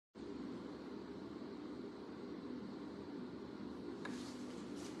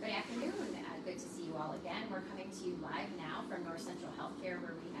we're coming to you live now from North Central Healthcare,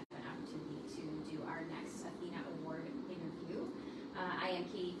 where we have an opportunity to do our next ATHENA Award interview. I am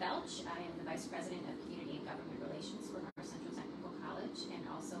Katie Felch. I am the Vice President of Community and Government Relations for North Central Technical College, and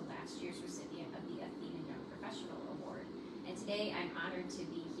also last year's recipient of the ATHENA Young Professional Award. And today I'm honored to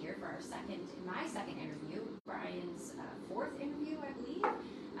be here for my second interview, Brian's fourth interview, I believe,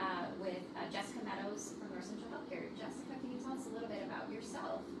 with Jessica Meadows from North Central Healthcare. Jessica, can you tell us a little bit about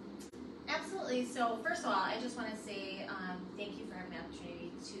yourself? Absolutely. So first of all, I just want to say thank you for having the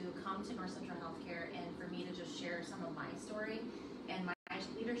opportunity to come to North Central Healthcare and for me to just share some of my story and my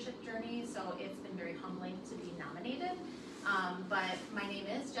leadership journey. So it's been very humbling to be nominated. But my name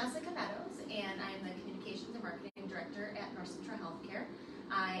is Jessica Meadows, and I am the Communications and Marketing Director at North Central Healthcare.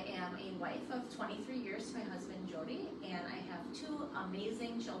 I am a wife of 23 years to my husband, Jody, and I have two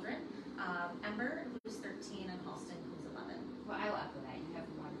amazing children, Ember, who's 13, and Halston, who's 11. Well, I will echo that. You have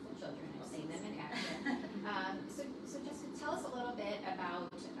wonderful children. I've seen them in action. So Jessica, tell us a little bit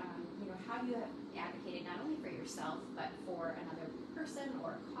about how you have advocated not only for yourself but for another person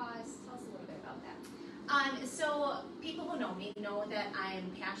or cause. Tell us a little bit about that. So people who know me know that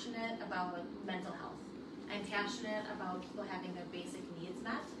I'm passionate about mental health. I'm passionate about people having their basic needs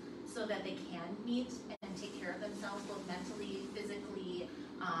met so that they can meet and take care of themselves both mentally, physically,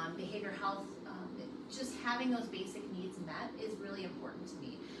 behavioral health. Just having those basic needs met is really important to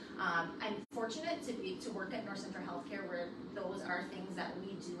me. I'm fortunate to work at North Central Healthcare, where those are things that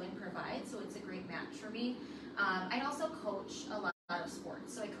we do and provide, so it's a great match for me. I also coach a lot of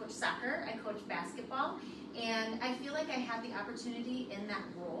sports. So I coach soccer, I coach basketball, and I feel like I have the opportunity in that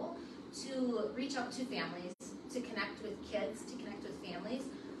role to reach out to families, to connect with kids, to connect with families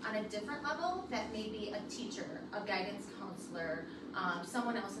on a different level that maybe a teacher, a guidance counselor,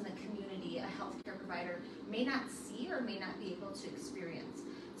 someone else in the community, a healthcare provider may not see or may not be able to experience.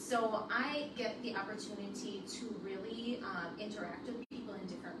 So I get the opportunity to really interact with people in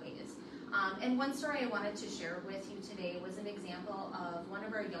different ways. And one story I wanted to share with you today was an example of one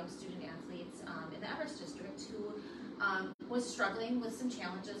of our young student athletes in the Everest district who was struggling with some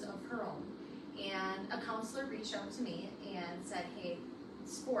challenges of her own. And a counselor reached out to me and said, hey,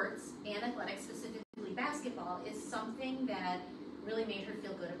 sports and athletics, specifically basketball, is something that really made her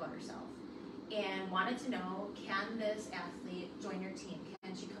feel good about herself. And wanted to know, can this athlete join your team?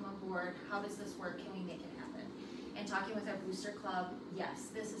 Can she come on board? How does this work? Can we make it happen? And talking with our booster club, yes,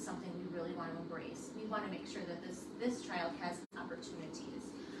 this is something we really want to embrace. We want to make sure that this child has opportunities.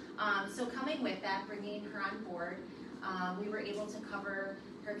 So coming with that, bringing her on board, we were able to cover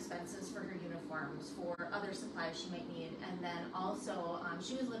her expenses for her uniforms, for other supplies she might need, and then also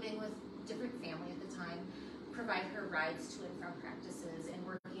she was living with different family at the time, provide her rides to and from practices, and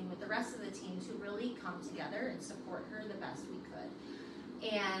working with the rest of the team to really come together and support her the best we could.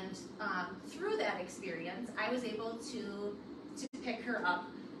 And through that experience, I was able to pick her up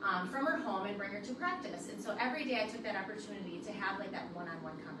from her home and bring her to practice. And so every day I took that opportunity to have like that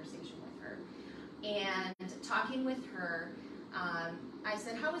one-on-one conversation with her. And talking with her, I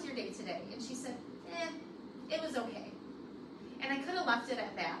said, how was your day today? And she said, it was okay. And I could have left it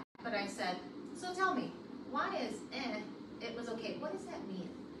at that, but I said, so tell me, why is it was okay? What does that mean?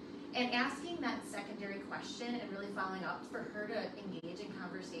 And asking that secondary question and really following up for her to engage in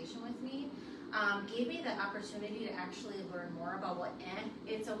conversation with me gave me the opportunity to actually learn more about what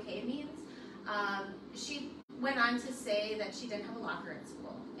it's okay means. She went on to say that she didn't have a locker at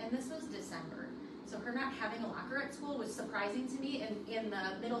school, and this was December. So her not having a locker at school was surprising to me in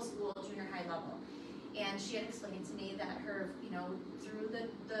the middle school, junior high level. And she had explained to me that her, through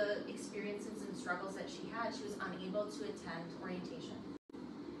the experiences and struggles that she had, she was unable to attend orientation.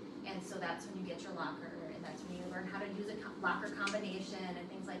 And so that's when you get your locker, and that's when you learn how to use a locker combination and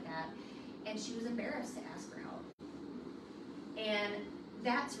things like that. And she was embarrassed to ask for help. And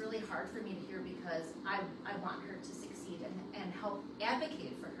that's really hard for me to hear because I want her to succeed and help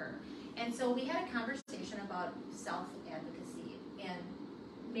advocate for her. And so we had a conversation about self-advocacy and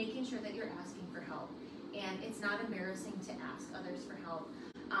making sure that you're asking for help. And it's not embarrassing to ask others for help.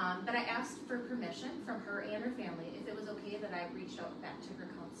 But I asked for permission from her and her family if it was okay that I reached out back to her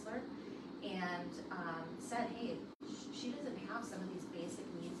counselor and said, hey, she doesn't have some of these basic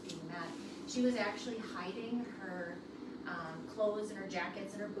needs being met. She was actually hiding her clothes and her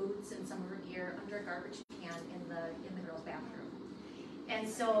jackets and her boots and some of her gear under a garbage can in the girls' bathroom. And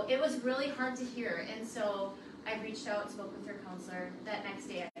so it was really hard to hear. And so I reached out, spoke with her counselor. That next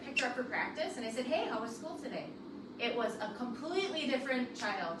day I picked her up for practice and I said, hey, how was school today? It was a completely different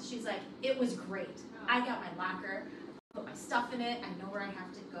child. She's like, it was great. I got my locker, I put my stuff in it, I know where I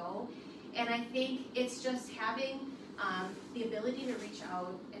have to go. And I think it's just having the ability to reach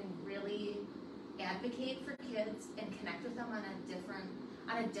out and really advocate for kids and connect with them on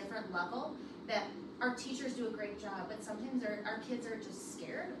a different level. That our teachers do a great job, but sometimes our kids are just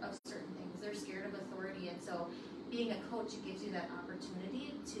scared of certain things. They're scared of authority, and so being a coach gives you that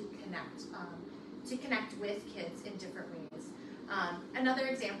opportunity to connect with kids in different ways. Another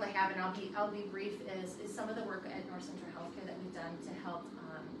example I have, and I'll be brief, is some of the work at North Central Healthcare that we've done to help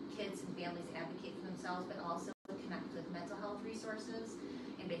kids and families advocate for themselves, but also connect with mental health resources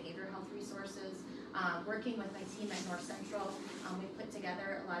and behavioral health resources. Working with my team at North Central, we put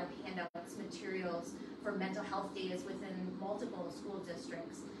together a lot of handouts, materials for mental health days within multiple school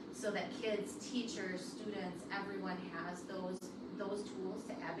districts, so that kids, teachers, students, everyone has those tools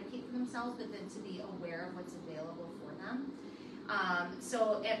to advocate for themselves, but then to be aware of what's available for them.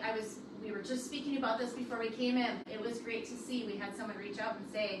 We were just speaking about this before we came in. It was great to see. We had someone reach out and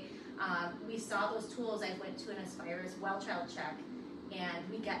say, we saw those tools. I went to an Aspire's Well Child Check, and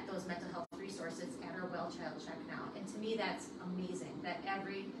we get those mental health resources at our Well Child Check now. And to me, that's amazing that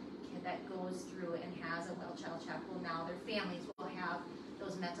every kid that goes through and has a Well Child Check will now, their families will have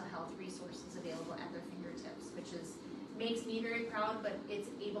those mental health resources available at their fingertips, which makes me very proud, but it's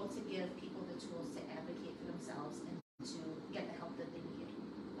able to give people the tools to advocate for themselves and to get the help that they need.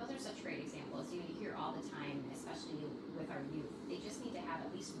 Those are such great examples. You hear all the time, especially with our youth, they just need to have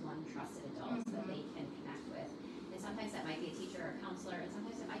at least one trusted adult that they can connect with. And sometimes that might be a teacher or a counselor, and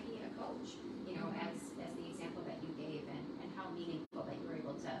sometimes it might be a coach, as the example that you gave, and how meaningful that you were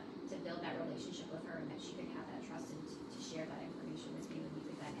able to build that relationship with her, and that she could have that trust and to share that information with you, and you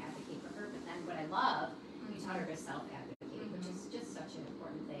could then advocate for her. But then what I love, you taught her to self-advocate, which is just such an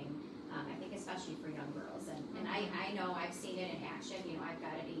important thing. I think especially for young girls, and I know I've seen it in action. I've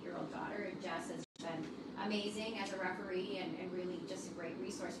got an 8-year-old daughter, and Jess has been amazing as a referee, and really just a great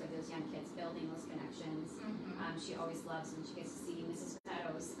resource for those young kids, building those connections. She always loves when she gets to see Mrs.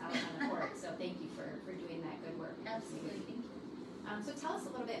 Meadows out on the court, so thank you for doing that good work. Absolutely, thank you. So tell us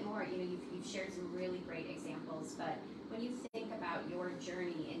a little bit more. You've shared some really great examples, but when you think about your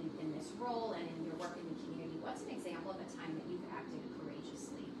journey in this role and in your work in the community, what's an example of a time that you've acted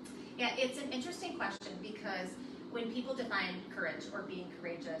courageously? Yeah, it's an interesting question, because when people define courage or being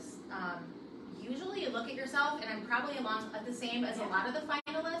courageous, usually you look at yourself, and I'm probably along the same as a lot of the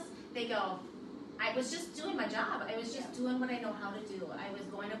finalists. They go, I was just doing my job. I was just doing what I know how to do. I was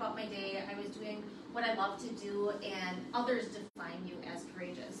going about my day. I was doing what I love to do, and others define you as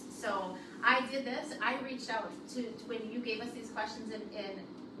courageous. So I did this. I reached out to when you gave us these questions, and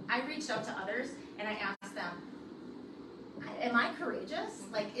I reached out to others, and I asked them, am I courageous?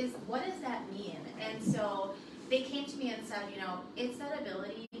 What does that mean? And so they came to me and said, it's that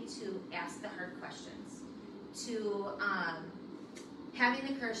ability to ask the hard questions, to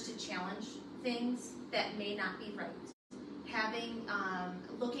having the courage to challenge things that may not be right,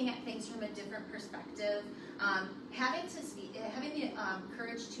 looking at things from a different perspective, having the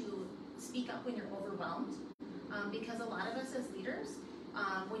courage to speak up when you're overwhelmed, because a lot of us as leaders,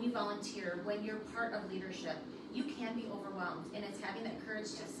 when you volunteer, when you're part of leadership, you can be overwhelmed, and it's having that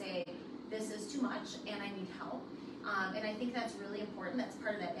courage to say, this is too much and I need help. And I think that's really important. That's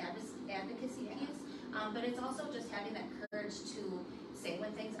part of that advocacy piece. But it's also just having that courage to say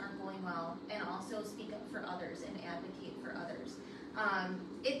when things aren't going well, and also speak up for others and advocate for others.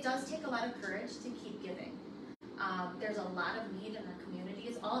 It does take a lot of courage to keep giving. There's a lot of need in our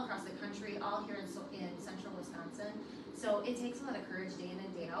communities all across the country, all here in central Wisconsin. So it takes a lot of courage day in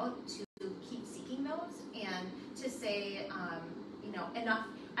and day out to keep seeking those, and to say, enough,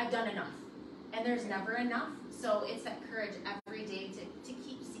 I've done enough. And there's never enough. So it's that courage every day to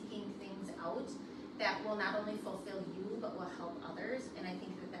keep seeking things out that will not only fulfill you, but will help others. And I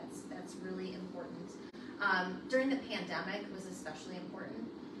think that's really important. During the pandemic, it was especially important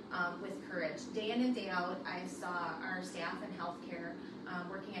with courage. Day in and day out, I saw our staff in healthcare,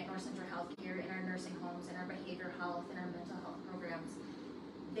 working at North Central Healthcare, in our nursing homes, in our behavioral health, in our mental health programs.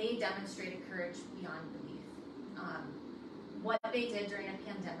 They demonstrated courage beyond belief. What they did during a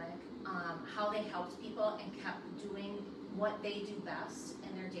pandemic, how they helped people and kept doing what they do best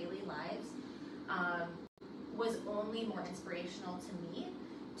in their daily lives, was only more inspirational to me,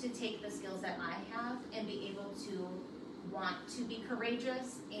 to take the skills that I have and be able to want to be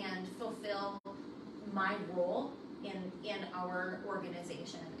courageous and fulfill my role in our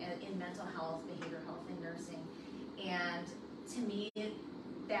organization, in mental health, behavioral health, and nursing. And to me,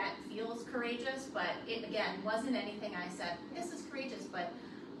 that feels courageous, but it, again, wasn't anything I said, this is courageous, but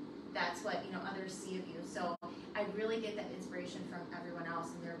that's what others see of you. So I really get that inspiration from everyone else,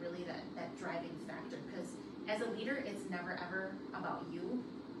 and they're really that driving factor, because as a leader, it's never ever about you.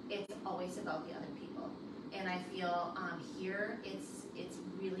 It's always about the other people. And I feel here it's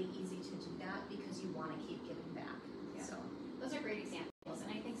really easy to do that because you want to keep giving back. Yeah. So those are great examples, and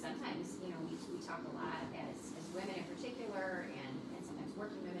I think sometimes we talk a lot as women in particular, and sometimes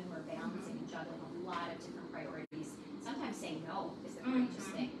working women who are balancing and juggling a lot of different priorities. Sometimes saying no is the courageous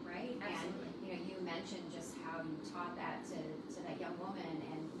thing, right? Absolutely. And you mentioned just how you taught that to that young woman,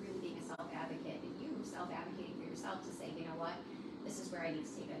 and really being a self-advocate, and you self-advocating for yourself to say, you know what, this is where I need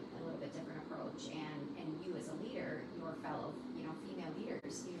to take a little bit different approach, and you as a leader, your fellow female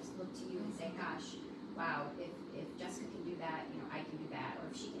leaders, just look to you and say, gosh, wow, if Jessica can do that, I can do that, or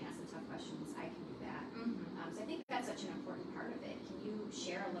if she can ask the tough questions, I can do that. So I think that's such an important part of it. Can you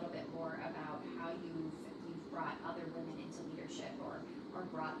share a little bit more about how you've brought other women into leadership, or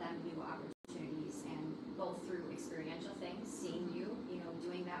brought them new opportunities, and both through experiential things, seeing you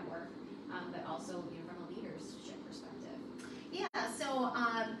doing that work, but also from a leadership perspective? Yeah, so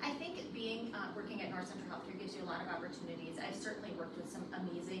I think working at North Central Healthcare gives you a lot of opportunities. I've certainly worked with some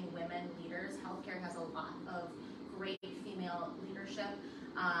amazing women leaders. Healthcare has a lot of great female leadership,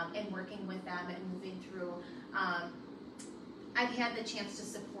 and working with them and moving through. I've had the chance to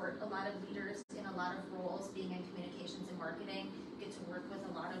support a lot of leaders in a lot of roles, being in communications and marketing, get to work with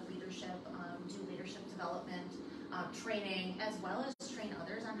a lot of leadership, do leadership development, training, as well as train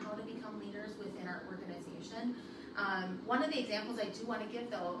others on how to become leaders within our organization. One of the examples I do want to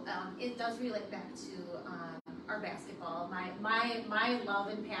give, though, it does relate back to our basketball. My love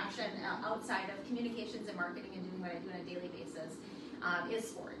and passion outside of communications and marketing and doing what I do on a daily basis is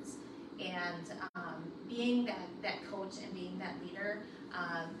sports. And being that coach and being that leader,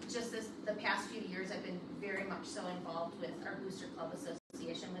 just the past few years, I've been very much so involved with our Booster Club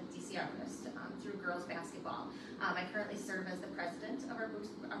Association with DCRist through girls basketball. I currently serve as the president of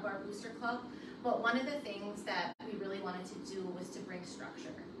our Booster Club. But one of the things that we really wanted to do was to bring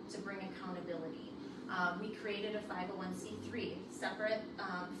structure, to bring accountability. We created a 501c3 separate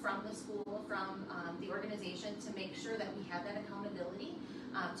from the school, from the organization, to make sure that we had that accountability,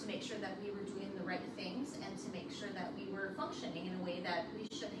 to make sure that we were doing the right things, and to make sure that we were functioning in a way that we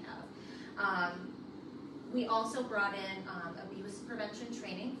should have. We also brought in abuse prevention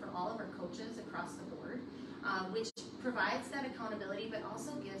training for all of our coaches across the board, which provides that accountability, but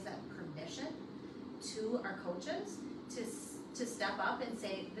also gives that permission to our coaches to step up and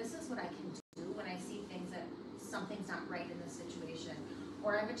say, this is what I can do when I see things that something's not right in this situation.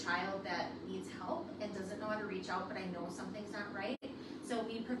 Or I have a child that needs help and doesn't know how to reach out, but I know something's not right. So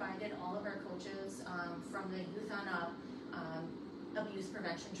we provided all of our coaches from the Youth on Up abuse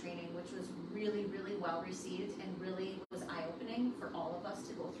prevention training, which was really, really well received and really was eye-opening for all of us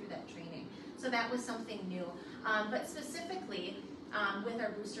to go through that training. So that was something new. But specifically, with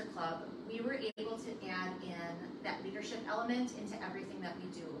our Booster Club, we were able to add in that leadership element into everything that we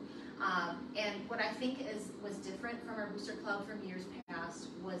do. And what I think was different from our Booster Club from years past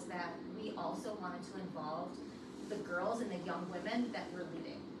was that we also wanted to involve the girls and the young women that we're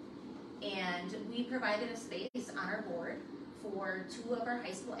leading. And we provided a space on our board for 2 of our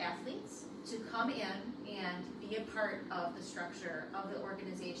high school athletes to come in and be a part of the structure of the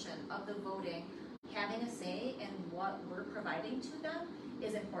organization, of the voting. Having a say in what we're providing to them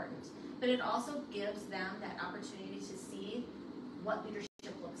is important. But it also gives them that opportunity to see what leadership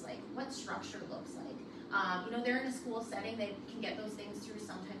looks like, what structure looks like. They're in a school setting, they can get those things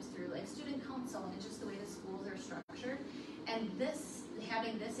sometimes through like student council and just the way the schools are structured. And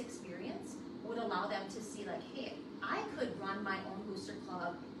having this experience would allow them to see like, hey, I could run my own Booster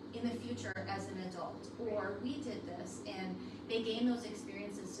Club in the future as an adult, or we did this, and they gain those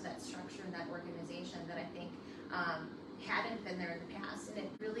experiences to that structure and that organization that I think hadn't been there in the past, and it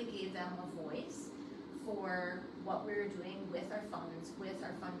really gave them a voice for what we were doing with our funds, with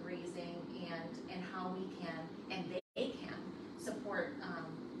our fundraising, and how we can, and they can support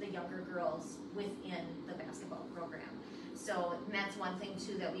the younger girls within the basketball program. So that's one thing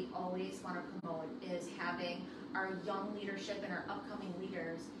too that we always want to promote, is having our young leadership and our upcoming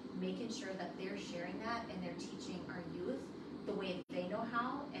leaders making sure that they're sharing that and they're teaching our youth the way they know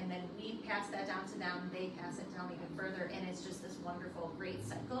how, and then we pass that down to them, they pass it down even further, and it's just this wonderful, great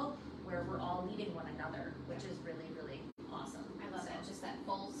cycle where we're all leading one another, which is really, really awesome. I love that, just that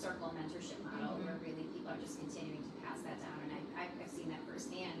full circle mentorship model where really people are just continuing to pass that down, and I've seen that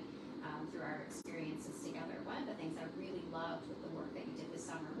firsthand through our experiences together. One of the things I really loved with the work that you did this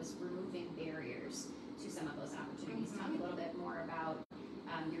summer was removing barriers to some of those opportunities. Tell me a little bit more about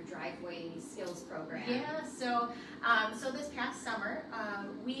your driveway skills program. Yeah, so this past summer,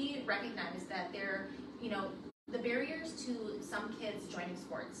 we recognized that the barriers to some kids joining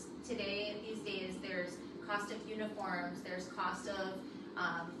sports. These days, there's cost of uniforms, there's cost of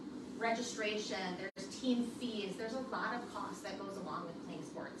registration, there's team fees. There's a lot of cost that goes along with playing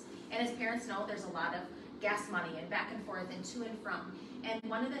sports. And as parents know, there's a lot of gas money and back and forth and to and from. And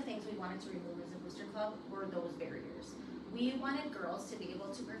one of the things we wanted to remove as a booster club were those barriers. We wanted girls to be able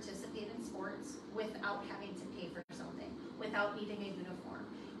to participate in sports without having to pay for something, without needing a uniform,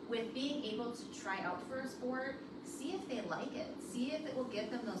 with being able to try out for a sport, see if they like it, see if it will give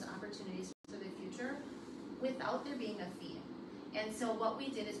them those opportunities for the future without there being a fee. And so what we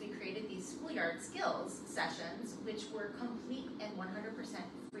did is we created these schoolyard skills sessions, which were complete and 100%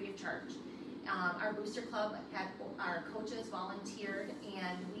 free of charge. Our booster club had our coaches volunteered,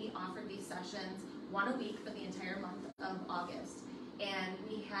 and we offered these sessions one a week for the entire month of August. And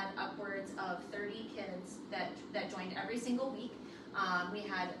we had upwards of 30 kids that joined every single week. We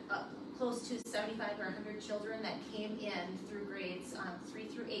had close to 75 or 100 children that came in through grades 3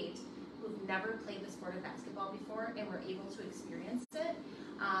 through 8 who've never played the sport of basketball before and were able to experience it.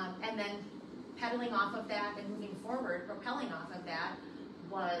 And then pedaling off of that and moving forward, propelling off of that,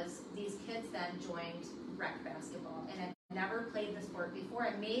 was these kids then joined rec basketball and had never played the sport before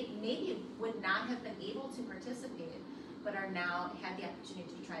and maybe would not have been able to participate, but are now had the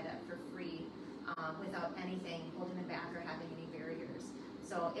opportunity to try that for free without anything holding them back or having any barriers.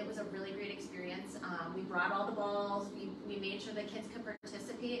 So it was a really great experience. We brought all the balls, we made sure the kids could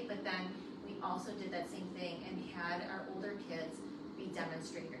participate, but then we also did that same thing and had our older kids be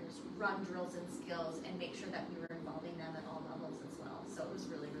demonstrators, run drills and skills, and make sure that we were involving them at all levels as well. So it was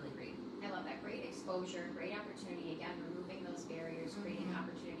really, really great. I love that. Great exposure, great opportunity. Again, removing those barriers, creating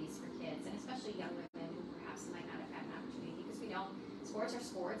opportunities for kids, and especially young women who perhaps might not have had an opportunity, because we know sports are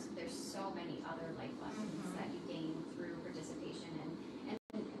sports, but there's so many other life lessons that you gain through participation and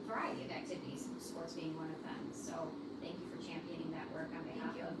a variety of activities, sports being one of them. So thank you for championing that work on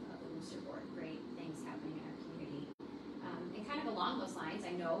behalf of the Booster Board. Great things happening in our community. And kind of along those lines,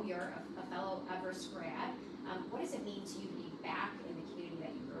 I know you're a fellow Everest grad. What does it mean to you to be back in the community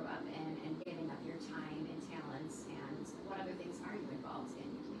that you grew up in and giving up your time and talents, and what other things are you involved in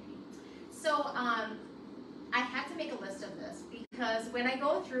the community? So I had to make a list of this because when I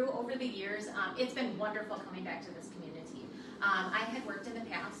go through over the years, it's been wonderful coming back to this community. I had worked in the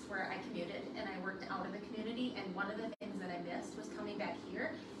past where I commuted and I worked out of the community, and one of the things that I missed was coming back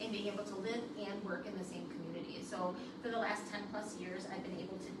here and being able to live and work in the same community. So for the last 10 plus years, I've been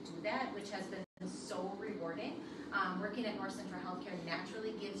able to do that, which has been so rewarding. Working at North Central Healthcare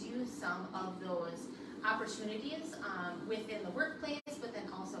naturally gives you some of those opportunities within the workplace, but then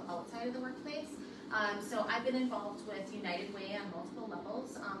also outside of the workplace. So I've been involved with United Way on multiple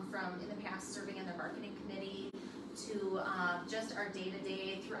levels, from in the past serving in the marketing committee to just our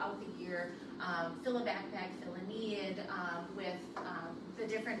day-to-day throughout the year, fill a backpack, fill a need, with the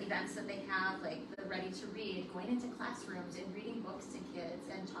different events that they have, like the Ready to Read, going into classrooms and reading books to kids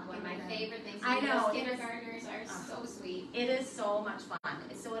and talking One of to my them. favorite things. I know. Kindergartners are so sweet. It is so much fun.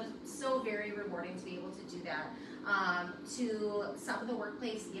 It's so very rewarding to be able to do that. To some of the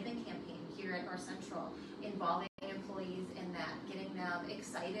workplace giving campaign here at North Central, involving employees in that, getting them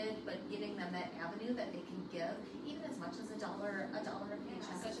excited, but giving them that avenue that they can give, even as much as $1 a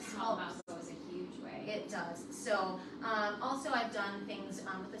paycheck. Such a small amount goes a huge way. It does. So also I've done things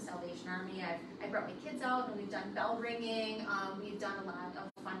with the Salvation Army. I brought my kids out and we've done bell ringing. We've done a lot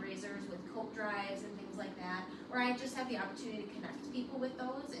of fundraisers with coat drives and things like that, where I just have the opportunity to connect people with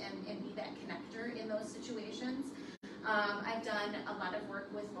those and be that connector in those situations. I've done a lot of work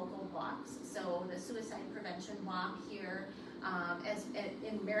with local blocks, so the suicide prevention block here, as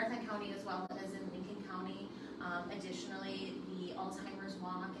in Marathon County as well as in Lincoln County. Additionally, the Alzheimer's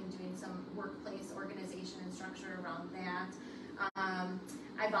walk and doing some workplace organization and structure around that.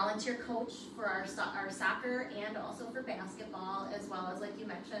 I volunteer coach for our soccer and also for basketball, as well as, like you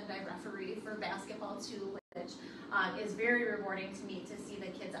mentioned, I referee for basketball too, which is very rewarding to me to see the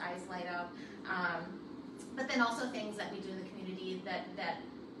kids' eyes light up. But then also things that we do in the community that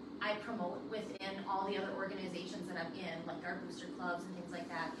I promote within all the other organizations that I'm in, like our booster clubs and things like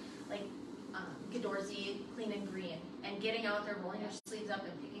that, like Gadorsey Clean and Green, and getting out there, rolling your sleeves up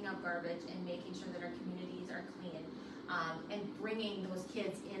and picking up garbage and making sure that our communities are clean, and bringing those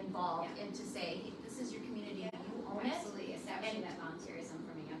kids involved and to say, hey, this is your community, you own it. Absolutely, establishing that volunteerism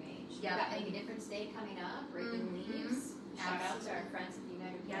from a young age. Yeah, We've got Make a Difference Day coming up, Breaking Leaves. Shout out to our friends at the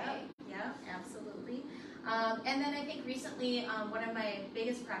United Way. Yeah, absolutely. And then I think recently, one of my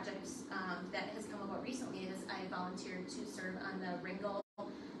biggest projects that has come about recently is I volunteered to serve on the Ringgold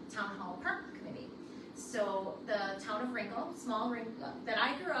Town Hall Park Committee. So the town of Ringgold, small Ringgold, that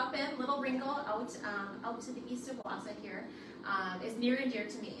I grew up in, little Ringgold, out to the east of Wausau here, is near and dear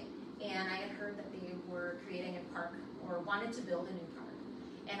to me. And I had heard that they were creating a park or wanted to build a new park.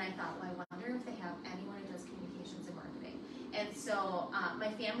 And I thought, well, I wonder if they have have anyone who does communications and marketing. And so my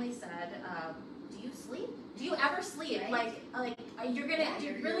family said, do you sleep? Do you ever sleep? Right. Like you're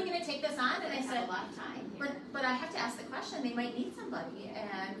really gonna take this on? And I said, a lot of time here. but I have to ask the question. They might need somebody.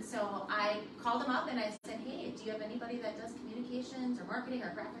 And so I called them up and I said, hey, do you have anybody that does communications or marketing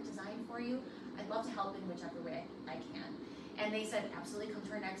or graphic design for you? I'd love to help in whichever way I can. And they said, absolutely, come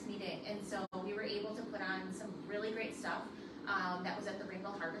to our next meeting. And so we were able to put on some really great stuff. That was at the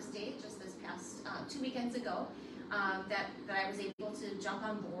Rainbow Harvest Day just this past 2 weekends ago. That I was able to jump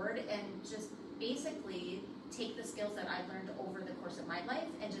on board and just basically take the skills that I've learned over the course of my life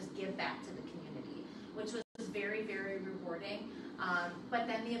and just give back to the community, which was very, very rewarding. But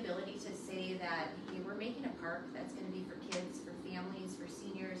then the ability to say that, hey, we're making a park that's going to be for kids, for families, for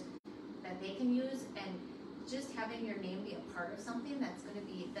seniors, that they can use, and just having your name be a part of something that's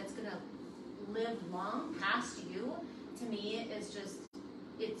going to live long past you, to me is just,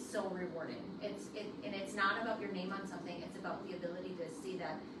 it's so rewarding. And it's not about your name on something, it's about the ability to see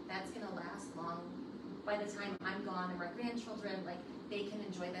that that's going to last long. By the time I'm gone and my grandchildren, like, they can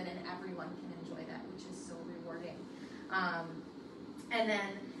enjoy that and everyone can enjoy that, which is so rewarding. And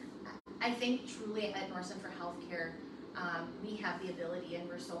then I think truly at North Central Healthcare, we have the ability, and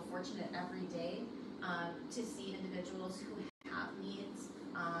we're so fortunate every day to see individuals who have needs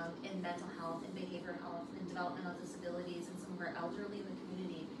in mental health, in behavioral health, in developmental disabilities, and some of our elderly in the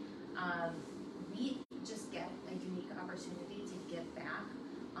community. We just get a unique opportunity to give back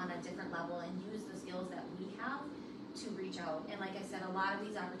on a different level and use the skills that we have to reach out. And like I said, a lot of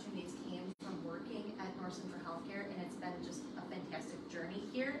these opportunities came from working at North Central Healthcare, and it's been just a fantastic journey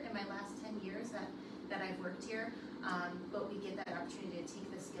here in my last 10 years that I've worked here. But we get that opportunity to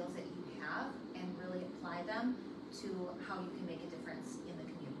take the skills that you have and really apply them to how you can make a difference in the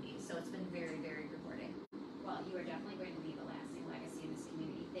community. So it's been very, very rewarding. Well, you are definitely going to leave a lasting legacy in this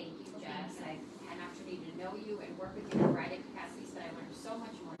community. Thank you, Jess. I've had an opportunity to know you and work with you in a variety of capacities, but I learned so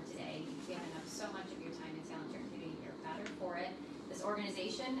much more today. You've given up so much of your time and talent to our community. You're better for it. This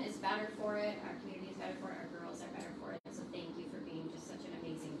organization is better for it. Our community is better for it. Our girls are better for it. So thank you for being just such an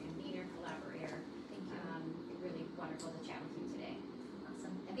amazing convener, collaborator. Thank you. Really wonderful to chat with you today.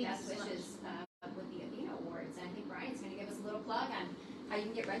 Awesome. And Thank best you so wishes with the ATHENA Awards. And I think Brian's going to give us a little plug on how you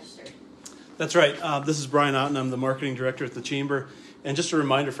can get registered. That's right. This is Brian Otten. I'm the marketing director at the Chamber. And just a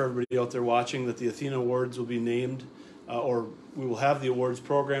reminder for everybody out there watching that the ATHENA Awards will be named, or we will have the awards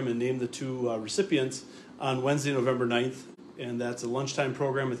program and name the two recipients on Wednesday, November 9th. And that's a lunchtime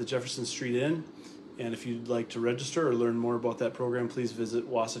program at the Jefferson Street Inn. And if you'd like to register or learn more about that program, please visit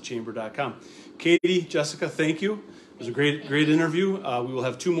wasachamber.com. Katie, Jessica, thank you. It was a great interview. We will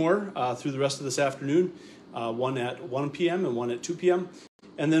have two more through the rest of this afternoon, one at 1 p.m. and one at 2 p.m.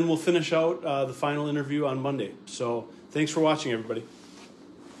 And then we'll finish out the final interview on Monday. So thanks for watching, everybody.